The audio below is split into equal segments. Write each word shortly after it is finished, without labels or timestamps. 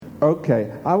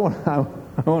Okay, I want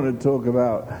to talk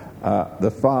about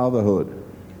the fatherhood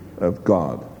of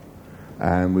God.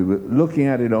 And we were looking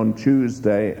at it on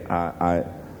Tuesday. I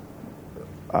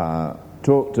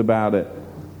talked about it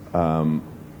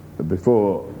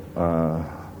before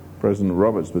President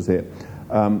Roberts was here.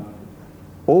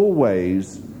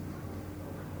 Always,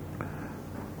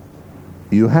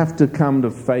 you have to come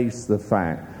to face the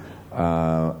fact,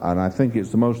 and I think it's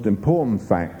the most important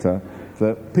factor,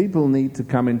 that people need to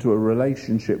come into a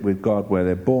relationship with God where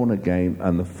they're born again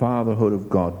and the fatherhood of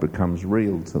God becomes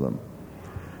real to them.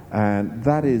 And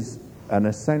that is an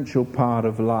essential part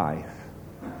of life.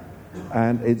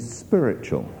 And it's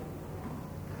spiritual.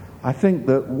 I think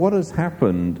that what has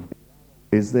happened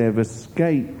is they've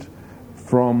escaped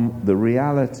from the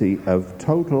reality of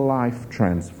total life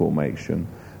transformation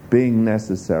being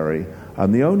necessary.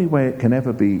 And the only way it can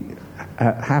ever be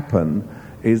happen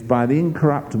is by the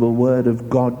incorruptible word of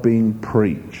God being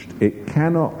preached. It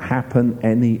cannot happen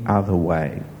any other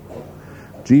way.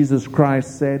 Jesus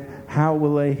Christ said, how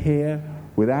will they hear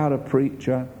without a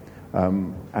preacher?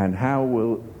 And how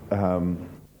will...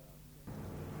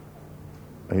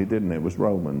 he didn't, it was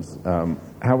Romans.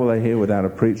 How will they hear without a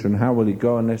preacher, and how will he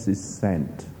go unless he's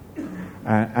sent?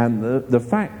 And the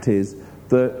fact is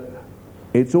that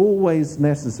it's always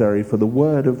necessary for the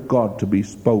word of God to be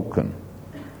spoken.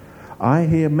 I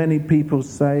hear many people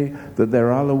say that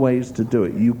there are other ways to do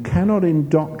it. You cannot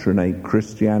indoctrinate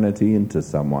Christianity into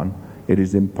someone. It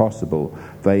is impossible.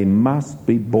 They must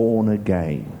be born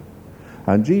again.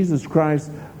 And Jesus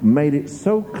Christ made it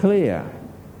so clear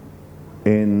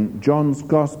in John's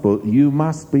Gospel, you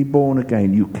must be born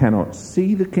again. You cannot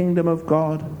see the kingdom of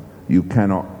God. You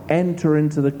cannot enter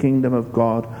into the kingdom of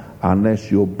God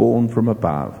unless you're born from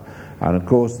above. And of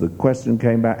course the question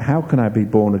came back, how can I be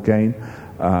born again?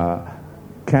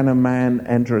 Can a man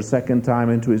enter a second time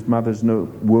into his mother's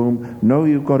womb? No,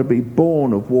 you've got to be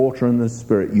born of water and the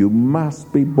Spirit. You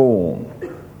must be born.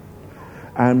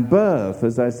 And birth,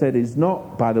 as I said, is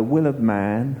not by the will of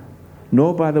man,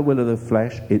 nor by the will of the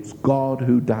flesh. It's God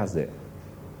who does it.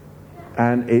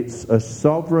 And it's a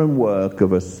sovereign work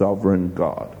of a sovereign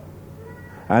God.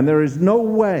 And there is no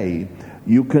way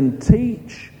you can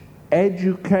teach,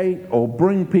 educate, or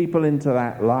bring people into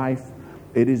that life.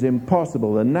 It is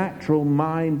impossible. The natural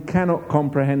mind cannot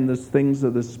comprehend the things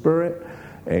of the Spirit.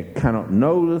 It cannot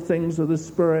know the things of the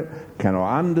Spirit,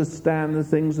 cannot understand the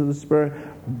things of the Spirit.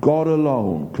 God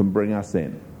alone can bring us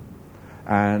in.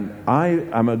 And I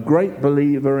am a great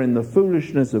believer in the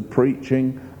foolishness of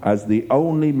preaching as the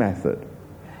only method.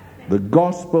 The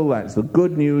gospel, that's the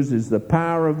good news, is the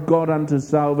power of God unto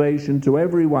salvation to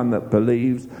everyone that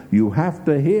believes. You have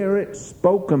to hear it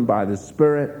spoken by the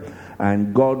Spirit,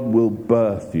 and God will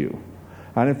birth you.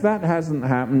 And if that hasn't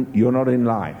happened, you're not in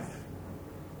life.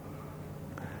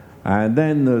 And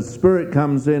then the Spirit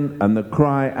comes in and the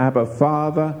cry, Abba,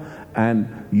 Father,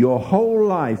 and your whole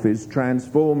life is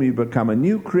transformed. You become a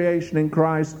new creation in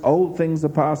Christ. Old things are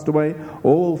passed away,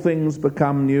 all things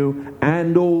become new,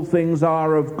 and all things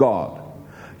are of God.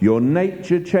 Your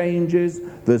nature changes.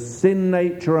 The sin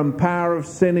nature and power of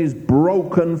sin is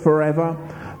broken forever.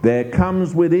 There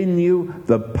comes within you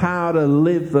the power to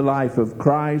live the life of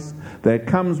Christ. There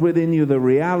comes within you the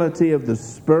reality of the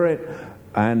Spirit,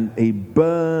 and he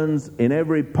burns in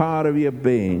every part of your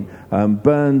being and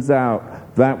burns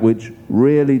out that which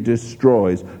really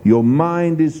destroys. Your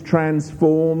mind is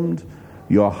transformed,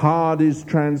 your heart is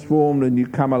transformed, and you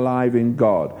come alive in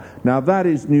God. Now that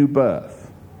is new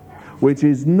birth, which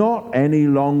is not any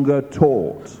longer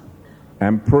taught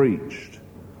and preached.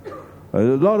 A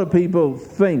lot of people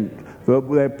think that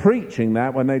they're preaching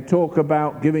that when they talk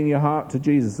about giving your heart to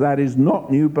Jesus. That is not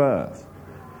new birth.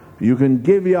 You can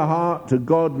give your heart to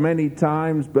God many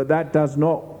times, but that does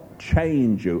not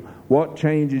change you. What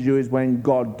changes you is when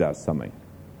God does something.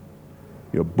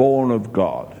 You're born of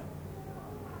God.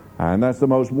 And that's the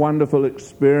most wonderful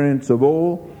experience of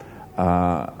all.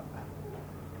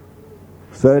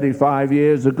 35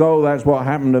 years ago, that's what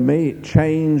happened to me. It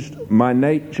changed my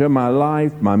nature, my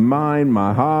life, my mind,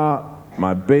 my heart,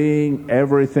 my being,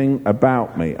 everything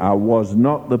about me. I was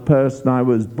not the person I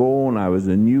was born. I was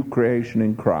a new creation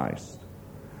in Christ.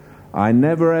 I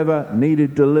never ever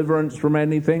needed deliverance from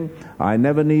anything. I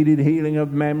never needed healing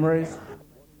of memories.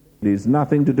 It has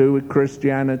nothing to do with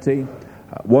Christianity.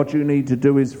 What you need to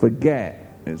do is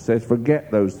forget. It says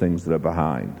forget those things that are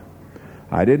behind.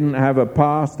 I didn't have a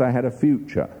past, I had a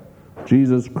future.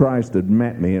 Jesus Christ had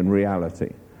met me in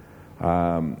reality.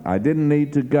 I didn't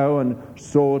need to go and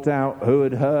sort out who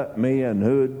had hurt me and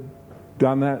who had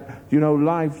done that. You know,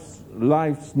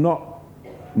 life's not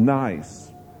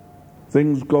nice.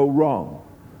 Things go wrong.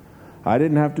 I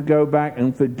didn't have to go back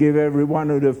and forgive everyone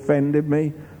who'd offended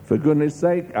me. For goodness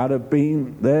sake, I'd have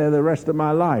been there the rest of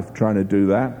my life trying to do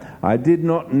that. I did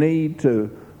not need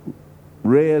to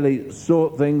really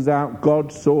sort things out.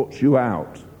 God sorts you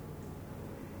out.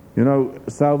 You know,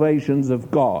 salvation's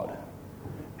of God.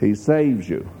 He saves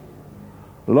you.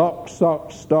 Lock,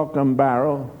 stock and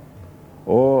barrel,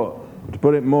 or to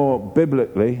put it more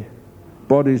biblically,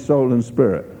 body, soul and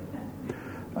spirit.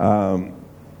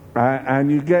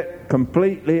 And you get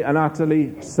completely and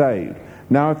utterly saved.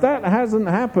 Now, if that hasn't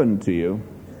happened to you,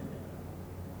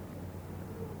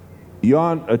 you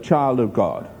aren't a child of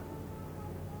God.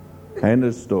 End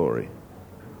of story.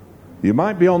 You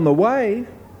might be on the way,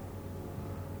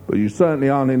 but you certainly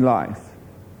aren't in life.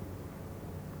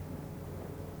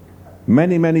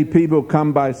 Many, many people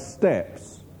come by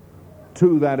steps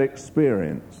to that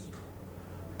experience.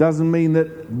 Doesn't mean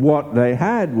that what they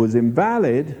had was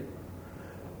invalid,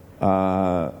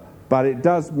 but it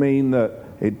does mean that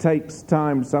it takes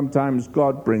time. Sometimes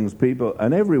God brings people,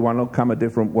 and everyone will come a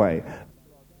different way.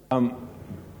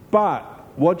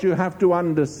 But what you have to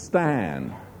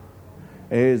understand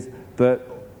is that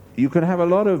you can have a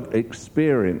lot of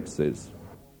experiences,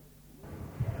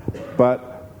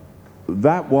 but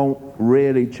that won't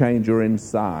really change your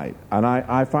inside. And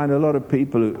I find a lot of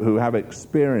people who have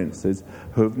experiences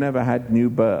who have never had new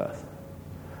birth.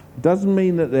 Doesn't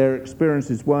mean that their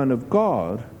experiences weren't of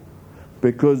God,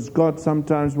 because God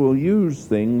sometimes will use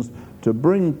things to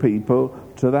bring people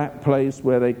to that place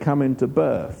where they come into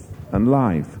birth and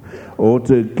life, or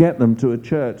to get them to a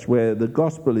church where the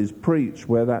gospel is preached,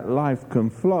 where that life can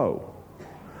flow.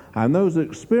 And those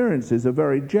experiences are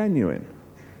very genuine.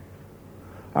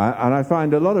 And I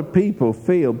find a lot of people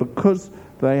feel, because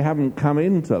they haven't come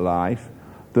into life,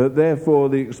 that therefore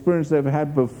the experience they've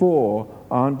had before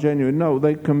aren't genuine. No,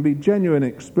 they can be genuine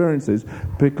experiences,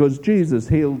 because Jesus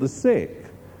healed the sick.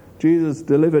 Jesus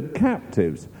delivered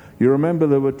captives. You remember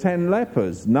there were 10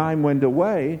 lepers. 9 went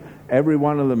away. Every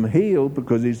one of them healed,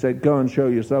 because he said, go and show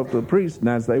yourself to the priest. And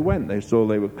as they went, they saw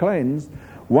they were cleansed.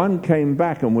 1 came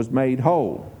back and was made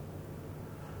whole.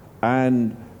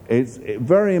 And it's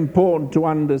very important to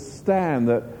understand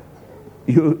that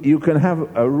you can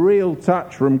have a real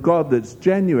touch from God that's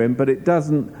genuine, but it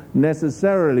doesn't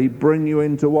necessarily bring you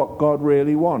into what God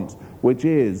really wants, which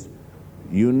is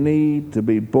you need to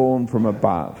be born from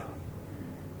above.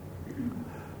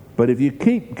 But if you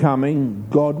keep coming,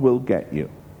 God will get you.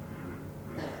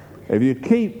 If you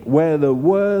keep where the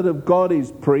Word of God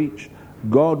is preached,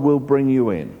 God will bring you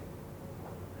in.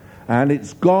 And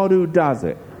it's God who does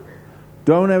it.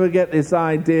 Don't ever get this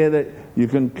idea that you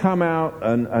can come out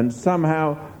and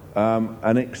somehow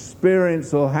an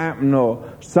experience will happen, or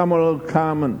someone will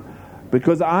come.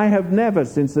 Because I have never,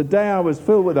 since the day I was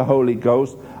filled with the Holy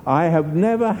Ghost, I have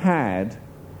never had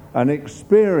an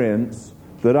experience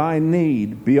that I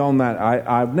need beyond that.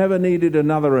 I've never needed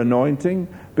another anointing,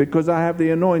 because I have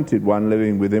the anointed one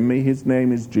living within me. His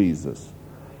name is Jesus.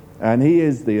 And he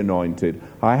is the anointed.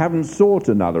 I haven't sought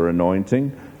another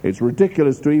anointing. It's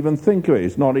ridiculous to even think of it.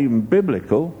 It's not even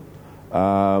biblical.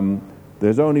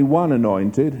 There's only one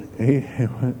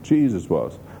anointed. Jesus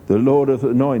was. The Lord hath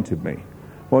anointed me.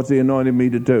 What's he anointed me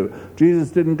to do?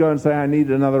 Jesus didn't go and say, I need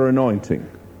another anointing.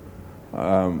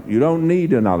 You don't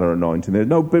need another anointing. There's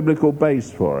no biblical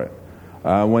base for it.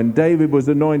 When David was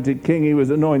anointed king, he was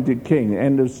anointed king.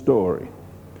 End of story.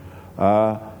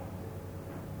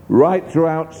 Right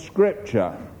throughout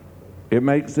Scripture, it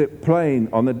makes it plain.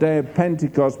 On the day of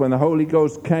Pentecost, when the Holy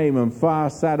Ghost came and fire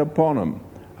sat upon them,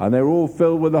 and they were all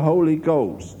filled with the Holy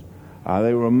Ghost.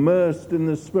 They were immersed in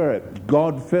the Spirit.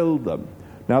 God filled them.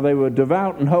 Now they were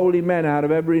devout and holy men out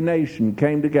of every nation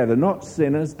came together. Not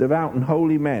sinners, devout and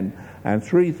holy men. And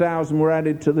 3,000 were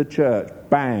added to the church.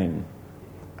 Bang.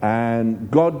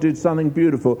 And God did something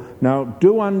beautiful. Now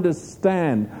do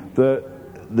understand that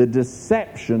the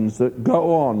deceptions that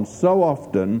go on so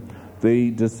often,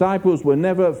 the disciples were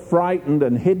never frightened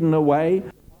and hidden away.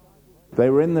 They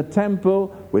were in the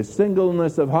temple with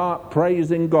singleness of heart,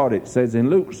 praising God. It says in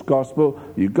Luke's Gospel,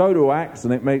 you go to Acts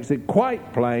and it makes it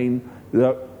quite plain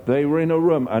that they were in a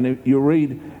room. And if you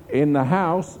read in the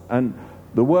house, and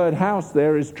the word house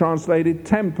there is translated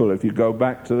temple if you go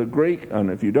back to the Greek. And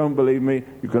if you don't believe me,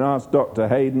 you can ask Dr.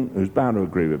 Hayden, who's bound to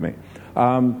agree with me.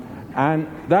 And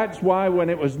that's why when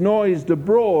it was noised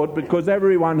abroad, because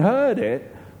everyone heard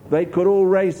it, they could all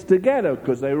race together,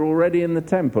 because they were already in the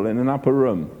temple in an upper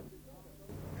room.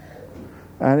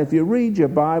 And if you read your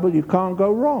Bible, you can't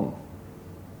go wrong.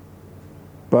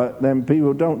 But then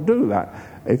people don't do that.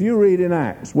 If you read in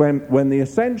Acts, when the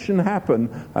ascension happened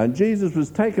and Jesus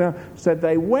was taken up, said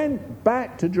they went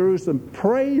back to Jerusalem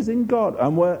praising God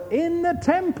and were in the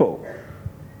temple,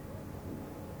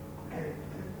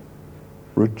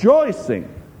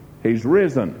 rejoicing he's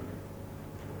risen.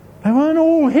 They weren't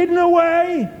all hidden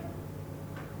away.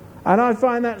 And I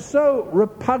find that so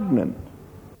repugnant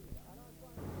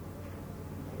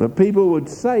that people would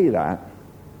say that.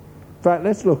 In fact,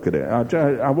 let's look at it.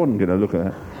 I wasn't going to look at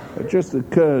that. It just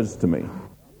occurs to me.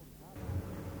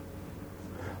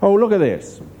 Oh, look at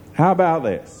this. How about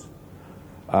this?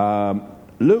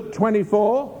 Luke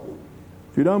 24.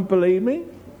 If you don't believe me.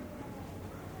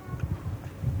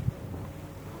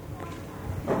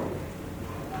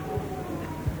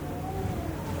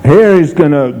 Here he's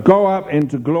going to go up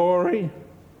into glory.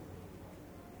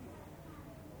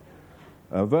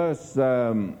 Verse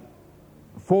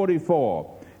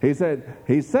 44. He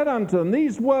said unto them,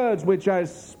 these words which I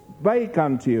spake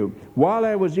unto you, while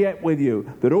I was yet with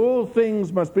you, that all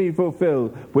things must be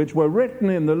fulfilled, which were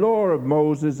written in the law of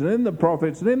Moses, and in the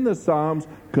prophets, and in the Psalms,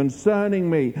 concerning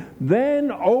me.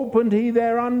 Then opened he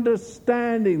their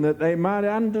understanding, that they might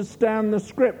understand the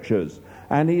Scriptures.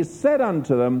 And he said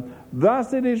unto them,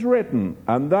 thus it is written,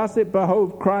 and thus it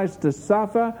behoved Christ to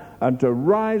suffer, and to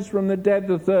rise from the dead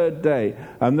the third day,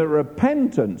 and that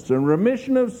repentance and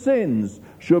remission of sins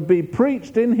should be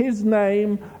preached in his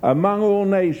name among all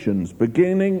nations,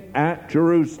 beginning at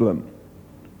Jerusalem.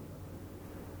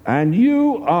 And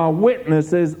you are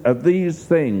witnesses of these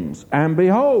things. And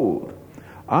behold,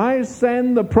 I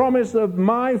send the promise of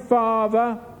my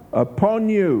Father upon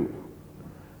you.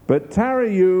 But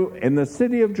tarry you in the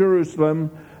city of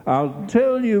Jerusalem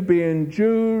until you be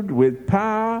endued with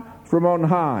power from on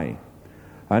high.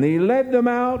 And he led them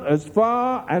out as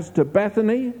far as to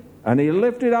Bethany, and he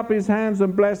lifted up his hands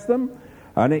and blessed them.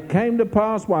 And it came to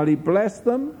pass, while he blessed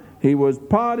them, he was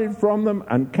parted from them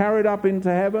and carried up into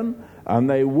heaven. And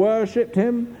they worshipped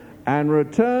him and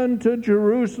returned to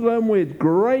Jerusalem with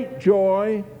great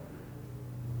joy,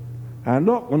 and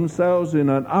locked themselves in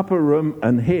an upper room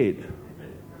and hid.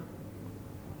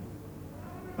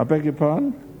 I beg your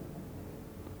pardon?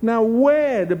 Now,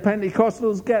 where do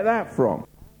Pentecostals get that from?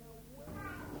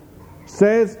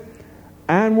 Says,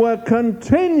 and were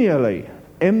continually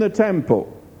in the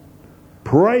temple,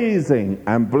 praising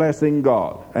and blessing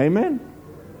God. Amen?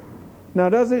 Now,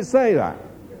 does it say that?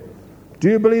 Do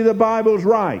you believe the Bible's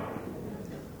right?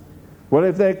 Well,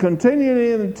 if they're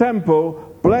continually in the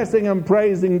temple, blessing and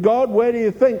praising God, where do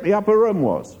you think the upper room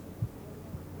was?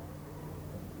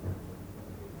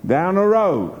 Down the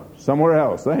road, somewhere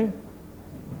else, eh?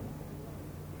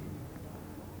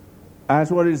 That's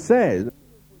what it says.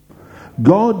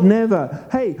 God never...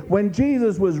 Hey, when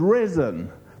Jesus was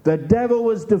risen, the devil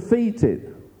was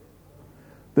defeated.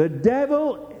 The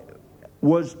devil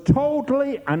was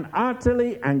totally and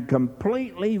utterly and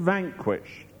completely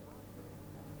vanquished.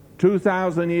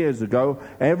 2,000 years ago,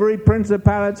 every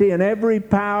principality and every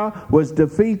power was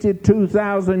defeated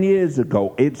 2,000 years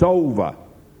ago. It's over.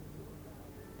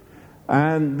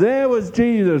 And there was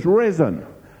Jesus risen.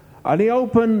 And he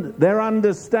opened their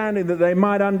understanding that they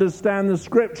might understand the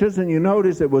Scriptures. And you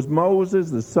notice it was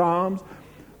Moses, the Psalms,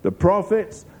 the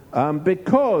prophets,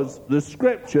 because the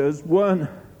Scriptures weren't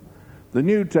the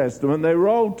New Testament, they were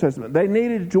Old Testament. They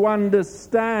needed to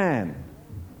understand.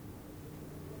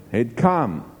 He'd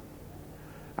come.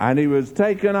 And he was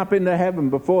taken up into heaven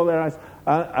before their eyes.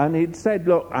 And he'd said,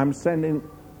 look, I'm sending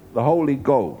the Holy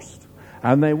Ghost.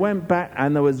 And they went back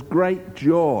and there was great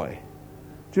joy.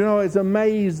 Do you know, it's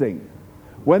amazing.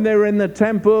 When they were in the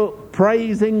temple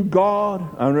praising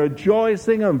God and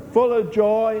rejoicing and full of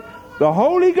joy, the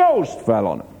Holy Ghost fell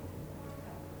on them.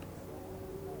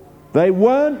 They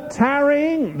weren't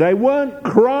tarrying, they weren't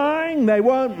crying, they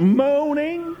weren't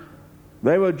moaning.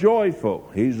 They were joyful.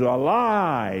 He's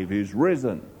alive, he's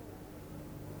risen.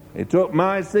 He took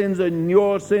my sins and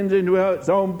your sins into his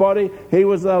own body. He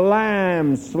was the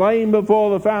Lamb slain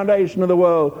before the foundation of the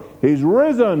world. He's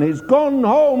risen. He's gone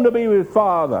home to be with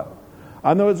Father.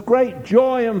 And there was great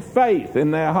joy and faith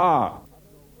in their heart.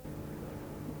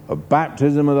 A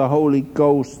baptism of the Holy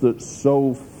Ghost that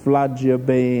so floods your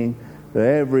being that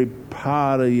every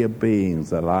part of your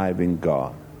being's alive in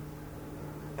God.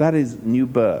 That is new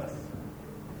birth.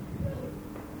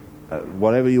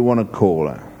 Whatever you want to call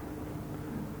it.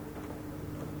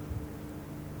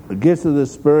 The gifts of the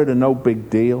Spirit are no big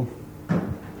deal.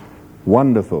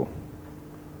 Wonderful.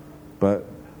 But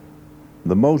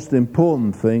the most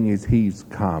important thing is He's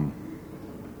come.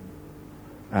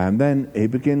 And then He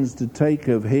begins to take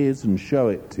of His and show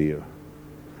it to you.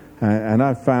 And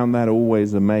I found that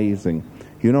always amazing.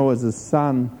 You know, as a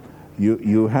son,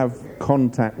 you have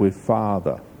contact with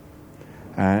Father.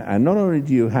 And not only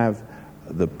do you have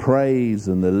the praise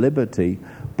and the liberty,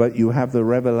 but you have the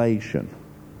revelation.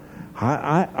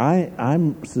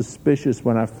 I'm suspicious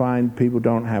when I find people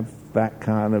don't have that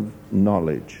kind of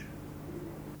knowledge.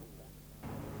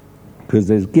 Because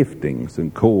there's giftings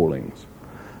and callings.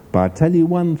 But I tell you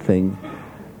one thing,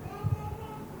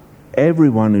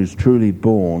 everyone who's truly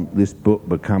born, this book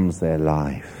becomes their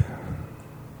life.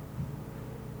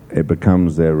 It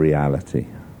becomes their reality.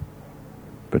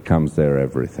 Becomes their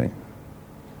everything.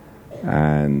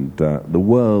 And the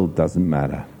world doesn't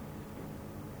matter.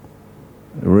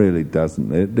 It really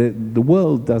doesn't. The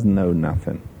world doesn't know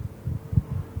nothing.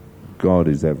 God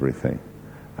is everything.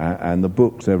 And the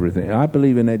book's everything. I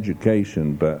believe in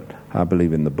education, but I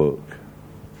believe in the book.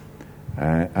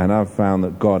 And I've found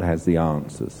that God has the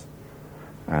answers.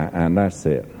 And that's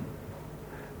it.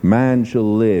 Man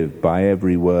shall live by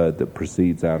every word that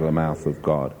proceeds out of the mouth of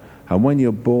God. And when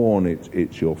you're born,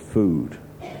 it's your food.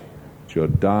 It's your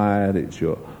diet, it's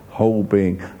your whole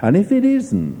being. And if it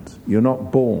isn't, you're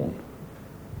not born.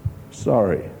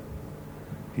 Sorry.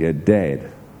 You're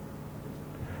dead.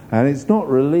 And it's not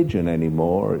religion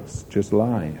anymore, it's just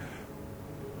life.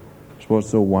 It's what's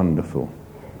so wonderful.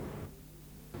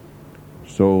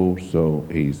 So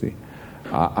easy.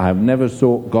 I've never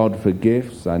sought God for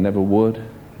gifts. I never would.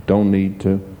 Don't need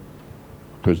to.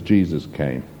 Because Jesus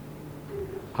came.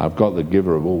 I've got the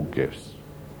giver of all gifts.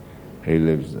 He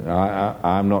lives.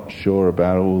 I'm not sure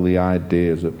about all the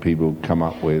ideas that people come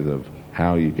up with of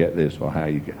how you get this or how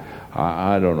you get...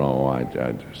 I don't know.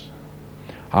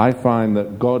 I find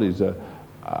that God is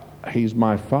He's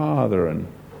my Father, and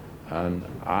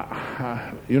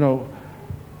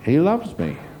He loves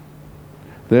me.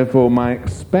 Therefore, my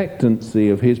expectancy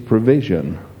of His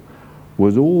provision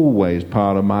was always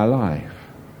part of my life.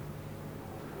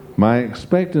 My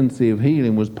expectancy of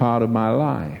healing was part of my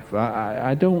life.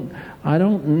 I don't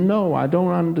know. I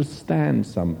don't understand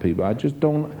some people. I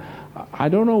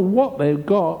don't know what they've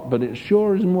got, but it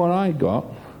sure isn't what I got.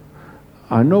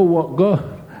 I know what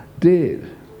God did.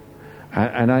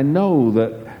 And I know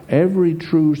that every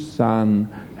true son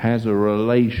has a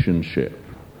relationship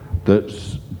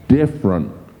that's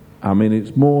different. I mean,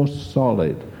 it's more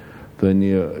solid than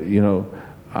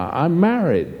I'm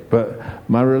married, but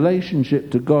my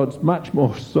relationship to God's much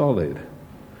more solid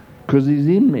because He's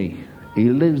in me. He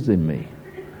lives in me.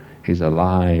 He's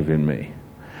alive in me.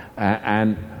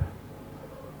 And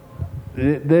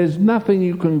there's nothing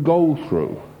you can go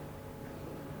through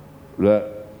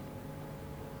that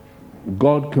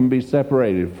God can be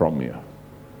separated from you,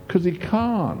 because He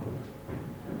can't.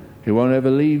 He won't ever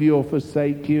leave you or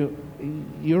forsake you.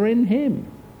 You're in Him,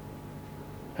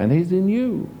 and He's in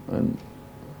you, and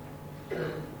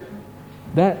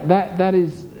that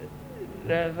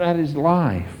is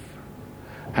life,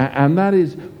 and that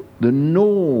is the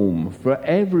norm for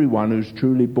everyone who's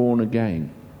truly born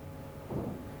again.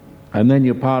 And then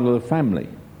you're part of the family.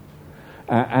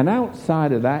 And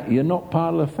outside of that, you're not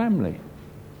part of the family.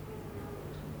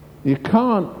 You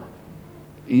can't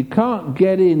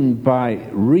get in by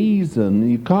reason.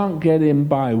 You can't get in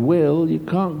by will. You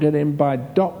can't get in by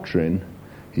doctrine.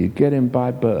 You get in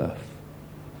by birth.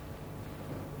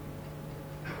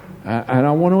 And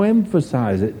I want to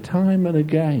emphasize it time and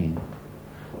again,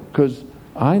 because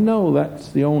I know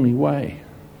that's the only way.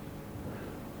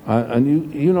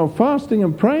 And you know, fasting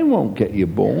and praying won't get you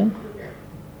born.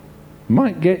 It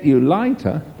might get you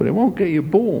lighter, but it won't get you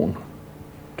born.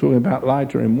 Talking about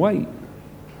lighter in weight.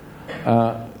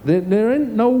 There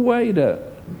ain't no way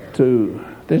to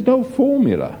there's no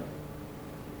formula.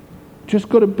 Just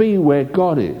got to be where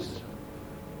God is.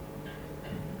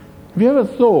 Have you ever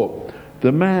thought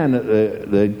the man at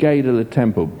the gate of the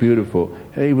temple, beautiful,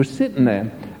 he was sitting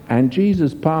there and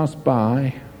Jesus passed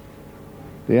by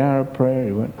the hour of prayer,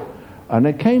 he went, and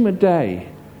there came a day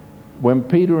when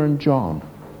Peter and John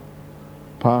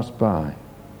passed by.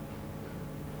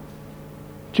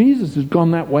 Jesus has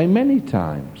gone that way many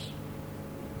times.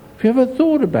 Have you ever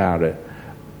thought about it?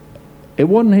 It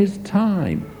wasn't His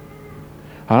time.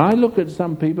 And I look at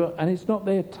some people and it's not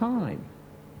their time.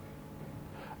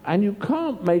 And you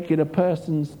can't make it a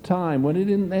person's time when it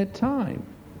isn't their time.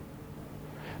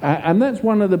 And that's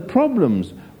one of the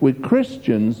problems with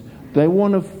Christians. They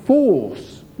want to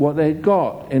force what they've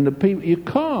got in the people. You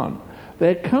can't.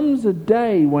 There comes a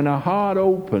day when a heart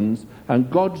opens and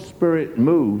God's Spirit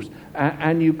moves,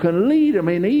 and you can lead them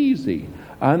in easy.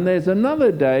 And there's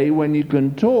another day when you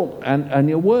can talk and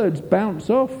your words bounce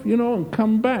off, and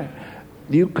come back.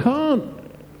 You can't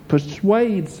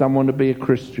persuade someone to be a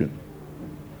Christian.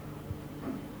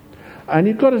 And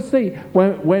you've got to see,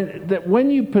 when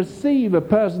you perceive a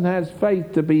person has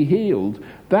faith to be healed,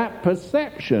 that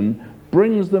perception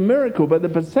brings the miracle. But the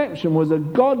perception was a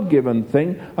God-given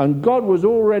thing, and God was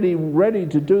already ready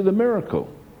to do the miracle.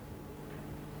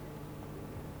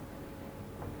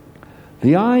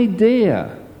 The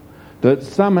idea that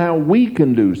somehow we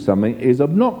can do something is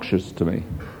obnoxious to me.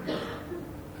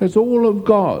 It's all of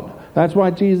God. That's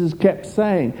why Jesus kept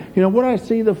saying, what I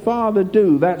see the Father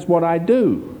do, that's what I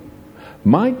do.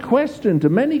 My question to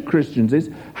many Christians is,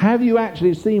 have you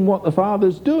actually seen what the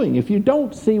Father's doing? If you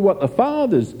don't see what the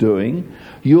Father's doing,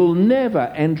 you'll never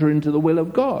enter into the will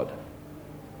of God.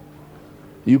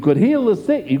 You could heal the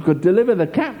sick, you could deliver the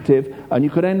captive, and you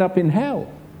could end up in hell.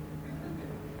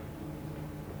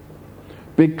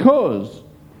 Because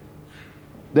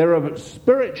there are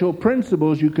spiritual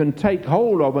principles you can take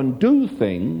hold of and do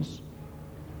things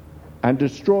and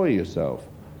destroy yourself.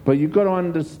 But you've got to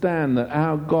understand that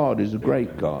our God is a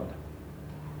great God.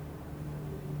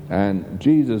 And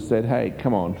Jesus said, hey,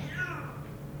 come on.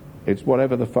 It's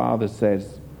whatever the Father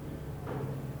says,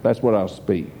 that's what I'll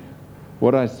speak.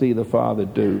 What I see the Father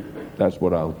do, that's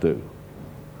what I'll do.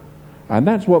 And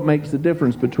that's what makes the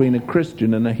difference between a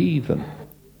Christian and a heathen.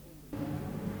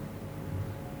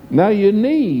 Now you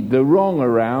need the wrong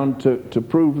around to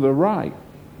prove the right.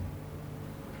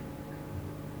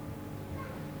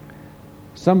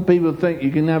 Some people think you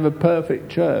can have a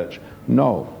perfect church.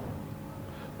 No.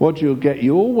 What you'll get,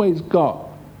 you always got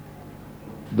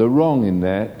the wrong in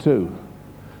there too.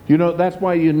 That's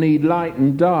why you need light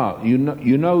and dark. You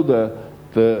know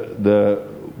the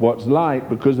what's light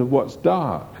because of what's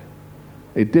dark.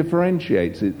 It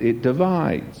differentiates, it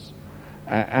divides.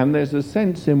 And there's a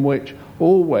sense in which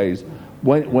always,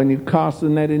 when you cast the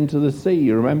net into the sea,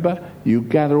 you remember? You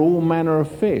gather all manner of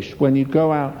fish. When you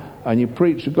go out and you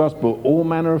preach the gospel, all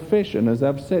manner of fish. And as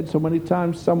I've said so many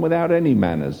times, some without any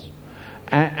manners.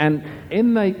 And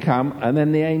in they come, and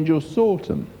then the angels sort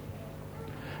them.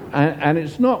 And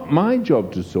it's not my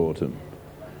job to sort them.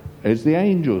 It's the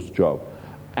angel's job.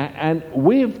 And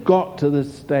we've got to the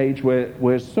stage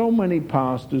where so many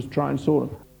pastors try and sort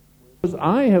them. Because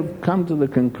I have come to the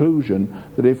conclusion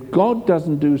that if God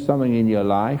doesn't do something in your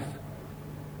life,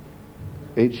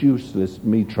 it's useless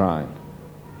me trying.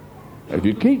 If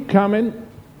you keep coming,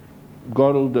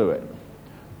 God will do it.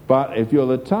 But if you're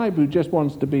the type who just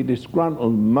wants to be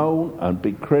disgruntled, moan, and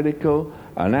be critical,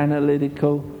 and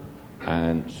analytical,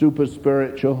 and super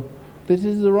spiritual, this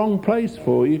is the wrong place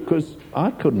for you, because I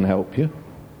couldn't help you.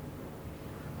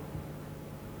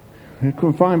 You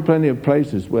can find plenty of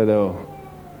places where they'll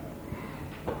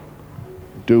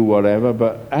do whatever,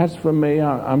 but as for me,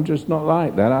 I'm just not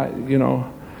like that. I'm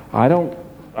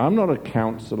not a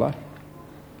counselor.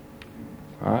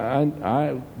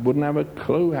 I wouldn't have a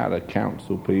clue how to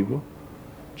counsel people.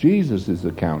 Jesus is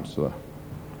the counselor.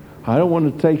 I don't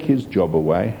want to take his job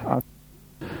away.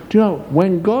 Do you know,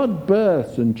 when God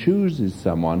births and chooses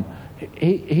someone,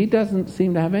 he doesn't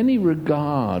seem to have any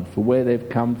regard for where they've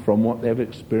come from, what they've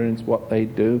experienced, what they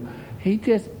do. He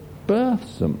just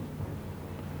births them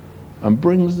and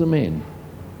brings them in.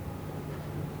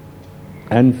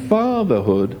 And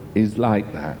fatherhood is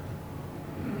like that.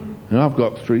 I've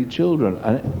got 3 children,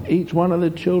 and each one of the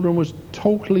children was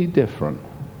totally different.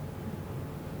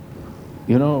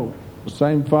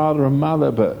 Same father and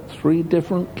mother, but 3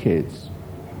 different kids.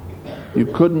 You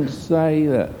couldn't say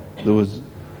that there was...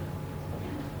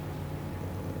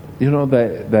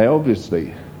 they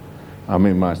obviously...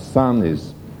 my son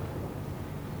is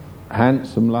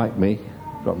handsome like me,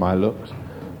 got my looks.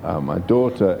 My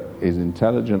daughter is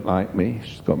intelligent like me,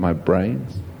 she's got my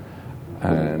brains.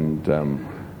 And...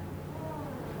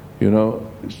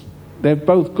 they've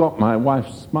both got my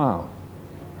wife's smile.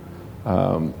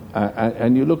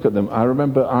 And you look at them. I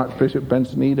remember Archbishop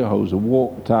Benson Idahosa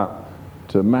walked up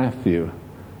to Matthew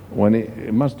when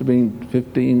it must have been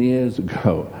 15 years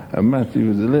ago. And Matthew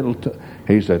was a little...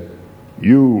 he said,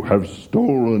 "You have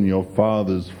stolen your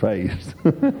father's face."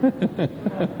 A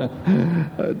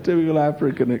typical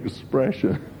African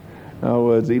expression. In other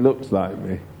words, he looks like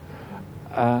me.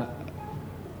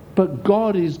 But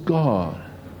God is God.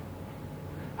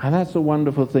 And that's a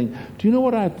wonderful thing. Do you know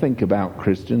what I think about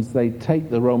Christians? They take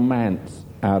the romance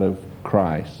out of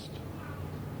Christ.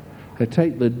 They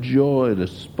take the joy, the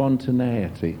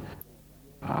spontaneity.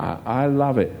 I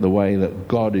love it, the way that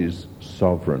God is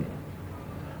sovereign.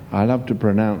 I love to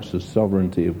pronounce the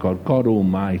sovereignty of God. God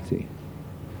Almighty.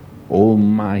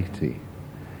 Almighty.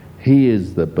 He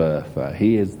is the birther.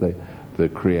 He is the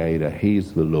creator.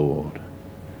 He's the Lord.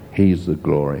 He's the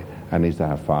glory. And he's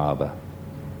our Father.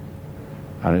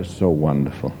 And it's so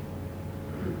wonderful.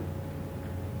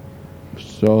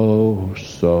 so,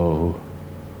 so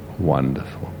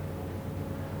wonderful.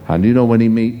 And you know, when he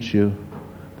meets you,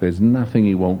 there's nothing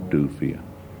he won't do for you.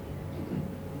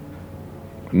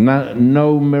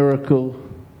 No miracle.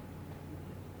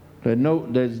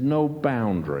 There's no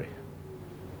boundary.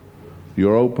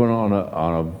 You're open on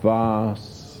a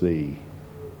vast sea.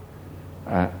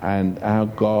 And our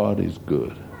God is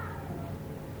good.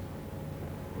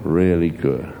 Really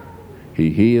good. He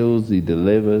heals, he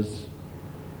delivers,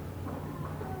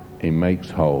 he makes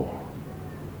whole.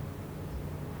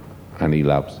 And he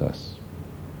loves us.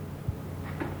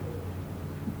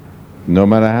 No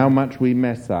matter how much we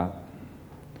mess up,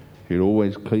 he'll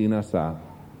always clean us up,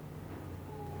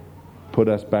 put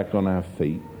us back on our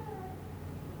feet,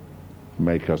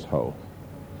 make us whole.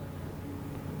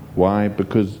 Why?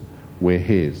 Because we're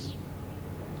his.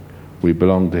 We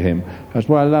belong to him. That's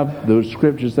why I love the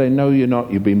scriptures say, no, you're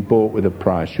not. You've been bought with a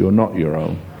price. You're not your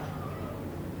own.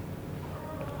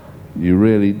 You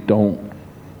really don't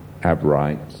have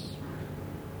rights.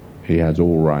 He has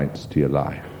all rights to your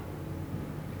life.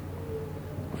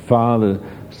 Father,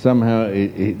 somehow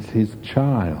it's his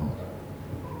child.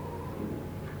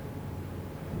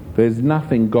 There's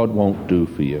nothing God won't do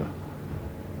for you.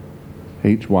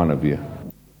 Each one of you.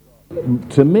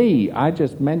 To me, I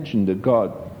just mention to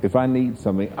God, if I need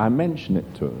something, I mention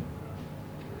it to him.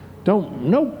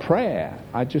 No prayer.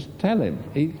 I just tell him.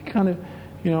 He kind of,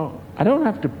 I don't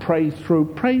have to pray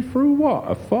through. Pray through what?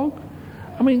 A fog?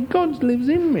 I mean, God lives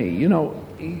in me.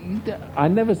 I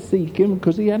never seek him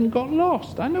because he hadn't got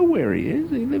lost. I know where he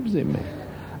is. He lives in me.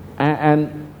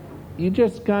 And you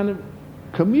just kind of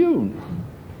commune.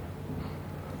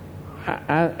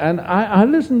 And I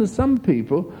listen to some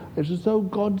people, it's as though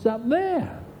God's up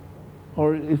there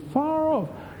or is far off.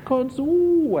 God's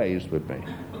always with me.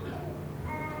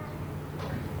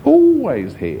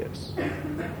 Always hears.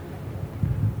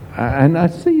 And I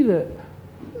see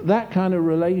that kind of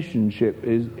relationship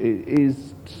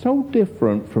is so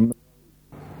different from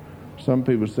some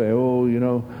people say,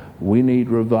 we need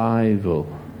revival.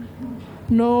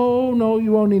 No,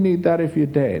 you only need that if you're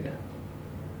dead.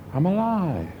 I'm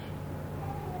alive.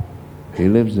 He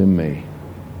lives in me.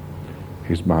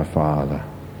 He's my Father.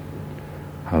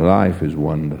 And life is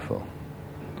wonderful.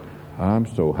 I'm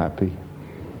so happy.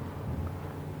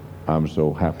 I'm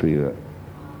so happy that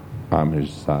I'm his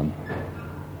son.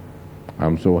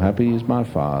 I'm so happy he's my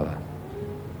Father.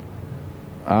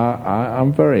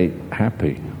 I'm very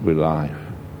happy with life.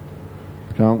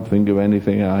 Can't think of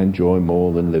anything I enjoy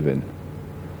more than living.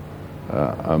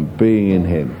 And being in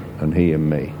him and he in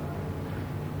me.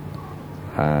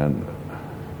 And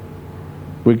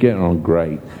we're getting on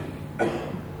great.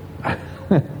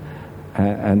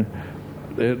 and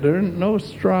there ain't no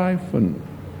strife, and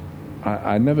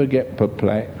I never get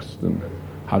perplexed, and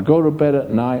I go to bed at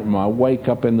night and I wake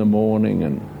up in the morning,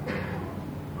 and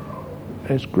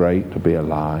it's great to be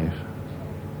alive.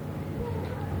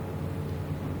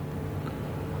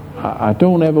 I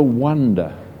don't ever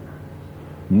wonder,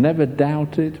 never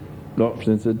doubted, not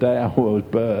since the day I was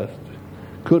birthed.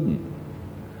 Couldn't.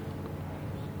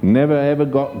 Never ever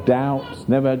got doubts,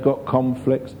 never got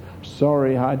conflicts.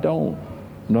 Sorry, I don't.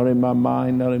 Not in my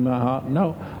mind, not in my heart.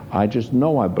 No, I just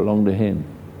know I belong to him.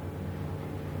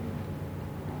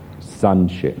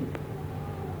 Sonship.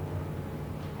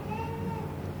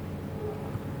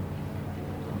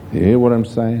 You hear what I'm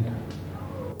saying?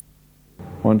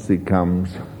 Once he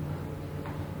comes,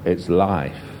 it's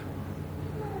life.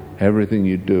 Everything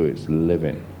you do, it's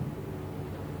living.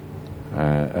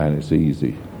 And it's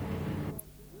easy.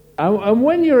 And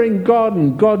when you're in God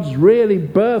and God's really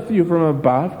birthed you from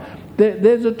above,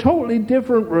 there's a totally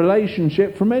different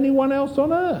relationship from anyone else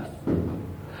on earth.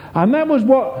 And that was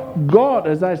what got,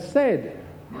 as I said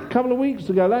a couple of weeks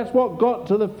ago, that's what got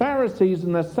to the Pharisees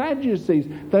and the Sadducees.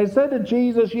 They said to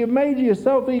Jesus, you've made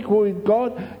yourself equal with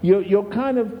God. You're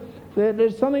kind of,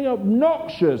 there's something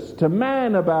obnoxious to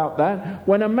man about that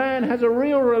when a man has a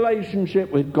real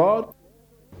relationship with God.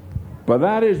 But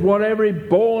that is what every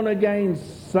born-again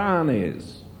son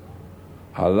is,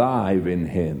 alive in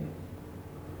him.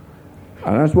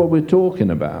 And that's what we're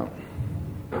talking about.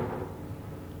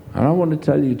 And I want to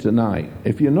tell you tonight,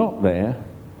 if you're not there,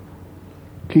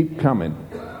 keep coming.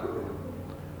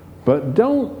 But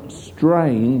don't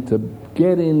strain to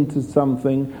get into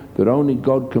something that only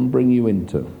God can bring you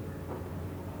into.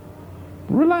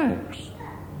 Relax.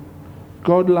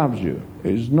 God loves you.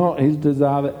 It's not his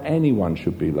desire that anyone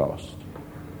should be lost.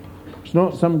 It's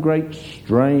not some great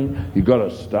strain. You've got to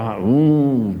start,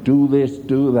 do this,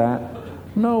 do that.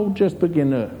 No, just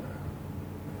begin to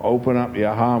open up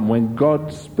your heart. When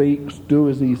God speaks, do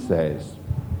as he says.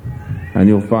 And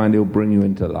you'll find he'll bring you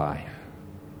into life.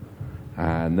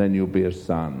 and then you'll be a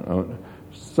son.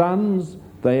 Sons,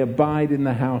 they abide in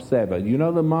the house ever. You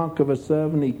know the mark of a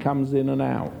servant? He comes in and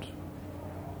out.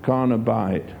 Can't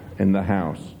abide in the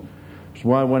house. That's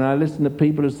why when I listen to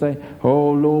people who say,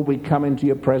 oh Lord, we come into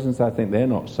your presence, I think they're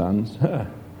not sons.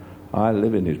 I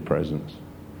live in his presence.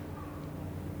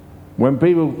 When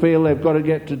people feel they've got to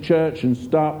get to church and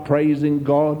start praising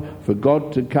God for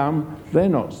God to come, they're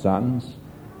not sons.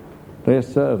 They're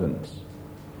servants.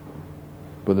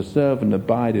 But the servant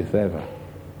abideth ever.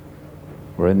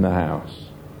 We're in the house.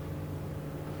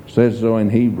 It says so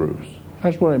in Hebrews.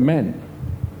 That's what it meant.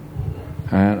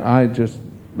 And I just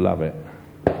love it.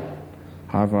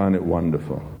 I find it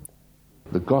wonderful.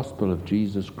 The gospel of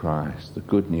Jesus Christ, the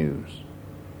good news.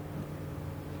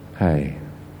 Hey,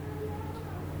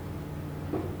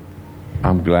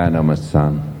 I'm glad I'm a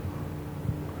son.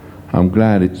 I'm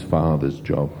glad it's Father's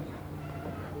job.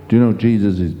 Do you know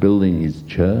Jesus is building his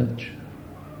church?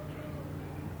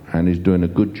 And he's doing a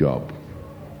good job.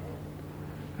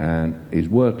 And he's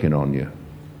working on you.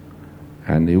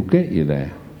 And he'll get you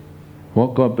there.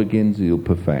 What God begins, he'll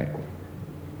perfect.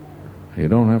 You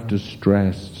don't have to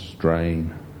stress,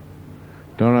 strain.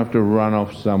 Don't have to run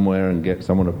off somewhere and get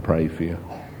someone to pray for you.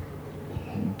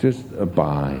 Just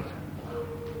abide.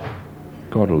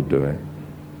 God will do it.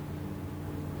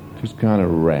 Just kind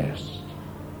of rest.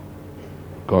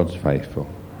 God's faithful.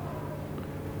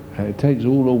 And it takes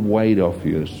all the weight off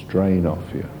you, the strain off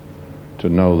you, to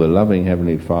know the loving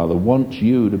Heavenly Father wants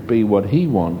you to be what he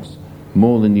wants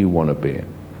more than you want to be it.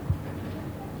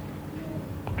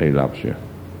 He loves you.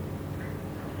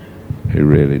 He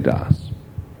really does.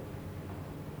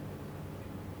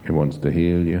 He wants to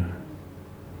heal you.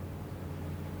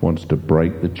 Wants to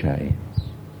break the chains.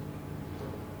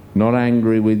 Not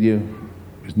angry with you.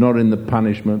 He's not in the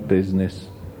punishment business.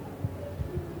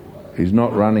 He's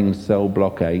not running cell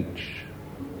block H,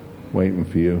 waiting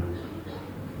for you.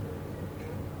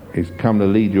 He's come to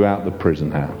lead you out the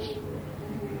prison house.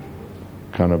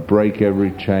 Kind of break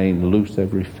every chain, loose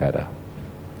every fetter.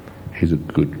 He's a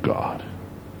good God.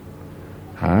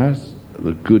 That's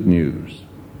the good news.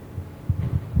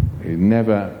 He's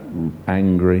never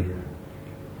angry.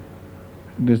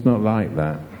 He's not like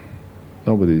that.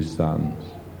 Not with his sons.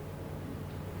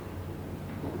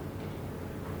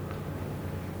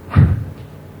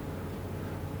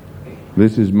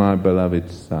 This is my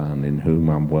beloved Son, in whom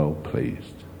I'm well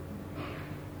pleased.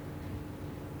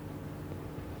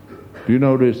 Do you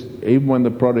notice, even when the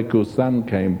prodigal son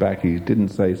came back, he didn't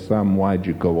say, son, why'd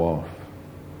you go off?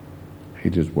 He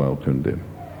just welcomed him.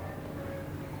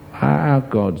 Our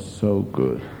God's so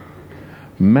good.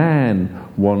 Man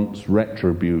wants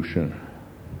retribution.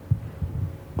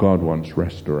 God wants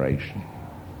restoration.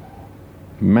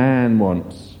 Man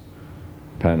wants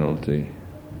penalty.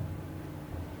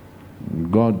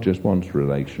 God just wants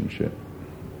relationship.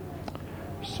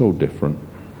 So different.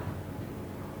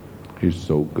 He's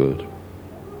so good.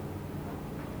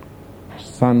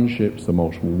 Sonship's the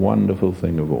most wonderful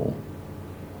thing of all.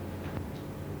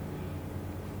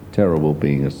 Terrible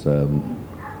being a servant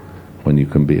when you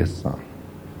can be a son.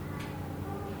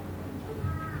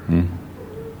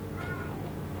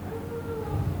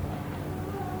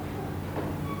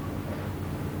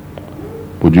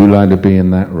 Would you like to be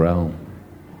in that realm?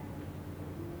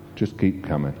 Just keep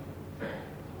coming.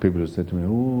 People have said to me,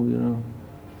 oh, you know,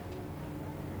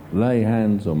 lay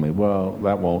hands on me. Well,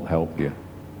 that won't help you.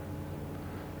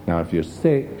 Now, if you're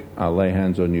sick, I'll lay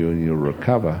hands on you and you'll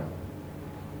recover.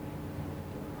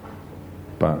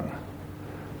 But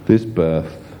this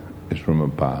birth is from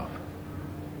above.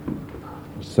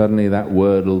 Suddenly that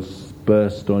word will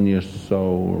burst on your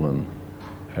soul and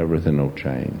everything will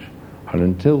change. And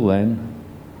until then,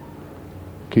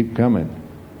 keep coming.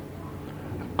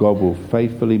 God will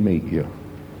faithfully meet you.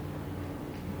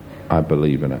 I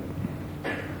believe in it.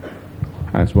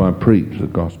 That's why I preach the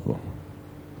gospel.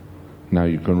 Now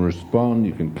you can respond,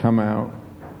 you can come out,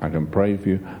 I can pray for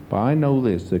you. But I know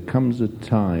this, there comes a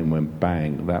time when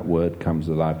bang, that word comes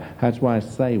alive. That's why I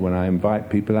say when I invite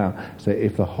people out, say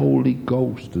if the Holy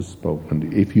Ghost has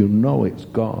spoken, if you know it's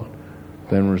God,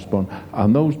 then respond.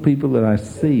 And those people that I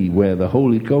see where the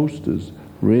Holy Ghost has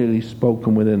really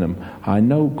spoken within them, I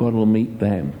know God will meet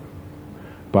them.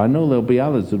 But I know there'll be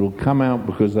others that will come out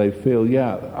because they feel,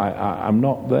 I'm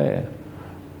not there.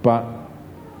 But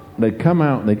they come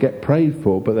out and they get prayed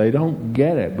for, but they don't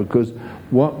get it because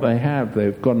what they have,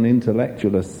 they've got an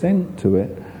intellectual assent to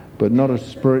it, but not a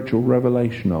spiritual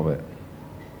revelation of it.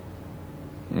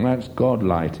 And that's God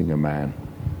lighting a man.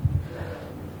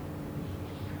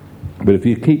 But if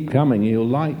you keep coming, he'll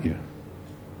light you.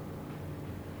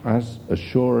 As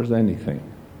sure as anything.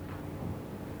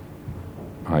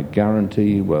 I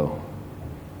guarantee He will.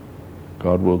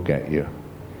 God will get you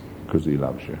because He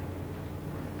loves you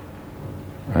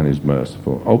and is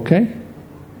merciful. Okay?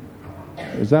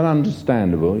 Is that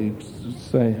understandable? You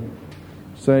say,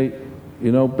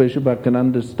 you know, Bishop, I can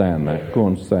understand that. Go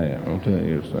and say it. I'll tell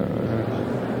you.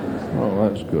 Oh,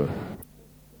 that's good.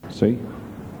 See?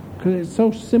 Because it's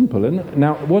so simple, isn't it?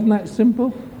 Now, wasn't that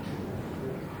simple?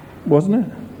 Wasn't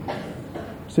it?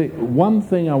 See, one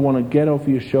thing I want to get off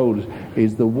your shoulders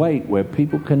is the weight where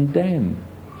people condemn.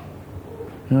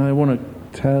 You know, they want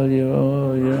to tell you,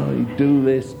 oh, you know, you do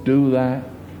this, do that.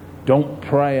 Don't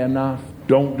pray enough.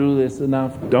 Don't do this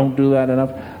enough. Don't do that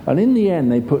enough. And in the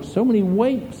end, they put so many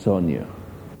weights on you.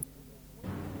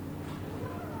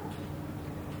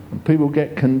 And people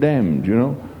get condemned, you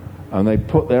know. And they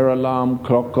put their alarm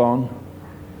clock on.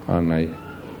 And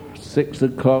 6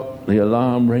 o'clock, the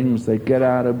alarm rings. They get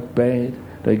out of bed.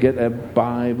 They get their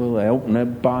Bible. They open their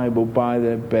Bible by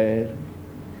their bed.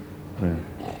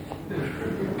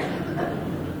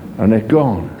 And they're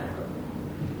gone.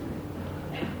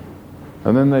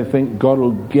 And then they think God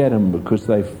will get them because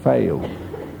they failed.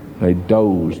 They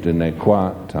dozed in their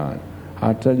quiet time.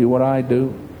 I tell you what I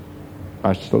do.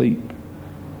 I sleep.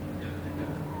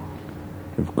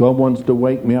 If God wants to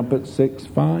wake me up at 6,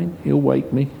 fine, He'll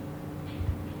wake me.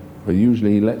 But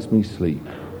usually He lets me sleep.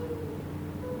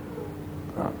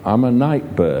 I'm a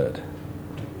night bird.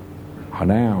 An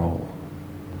owl.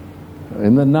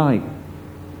 In the night,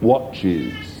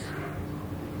 watches.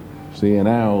 See, an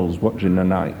owl's watching the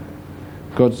night.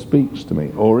 God speaks to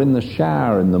me. Or in the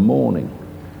shower in the morning.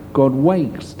 God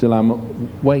waits till I'm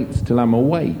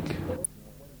awake.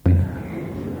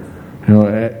 You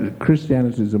know,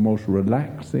 Christianity is the most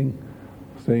relaxing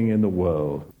thing in the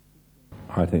world.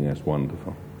 I think that's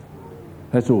wonderful.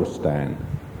 Let's all stand.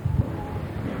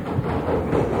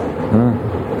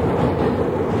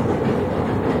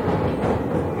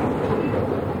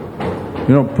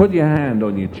 You know, put your hand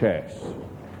on your chest.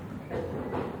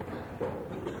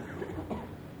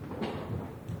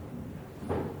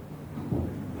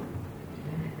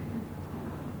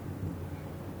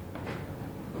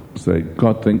 Say,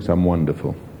 God thinks I'm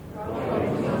wonderful.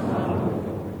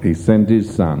 He sent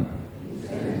His Son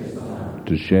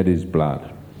to shed His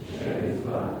blood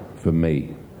for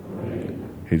me.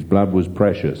 His blood was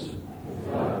precious.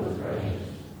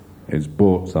 It's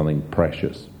bought something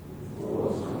precious.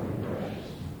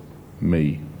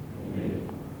 Me.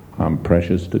 I'm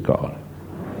precious to God.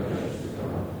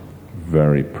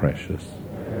 Very precious.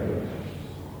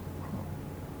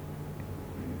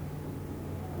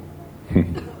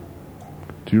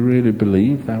 Do you really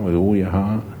believe that with all your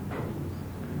heart?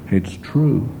 It's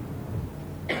true.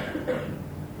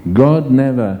 God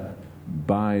never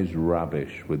buys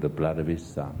rubbish with the blood of His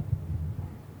Son.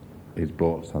 He's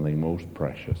bought something most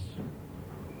precious.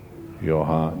 Your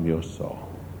heart and your soul.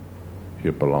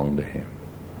 You belong to Him.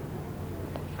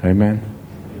 Amen?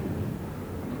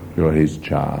 You're His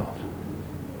child.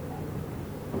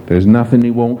 There's nothing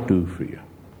He won't do for you.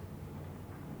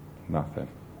 Nothing.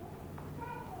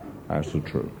 That's the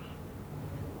truth.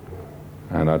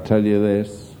 And I tell you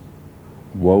this,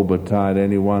 woe betide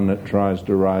anyone that tries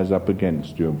to rise up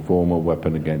against you and form a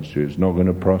weapon against you. It's not going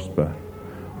to prosper.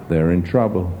 They're in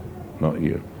trouble, not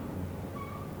you.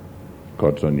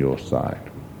 God's on your side.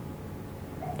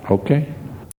 Okay?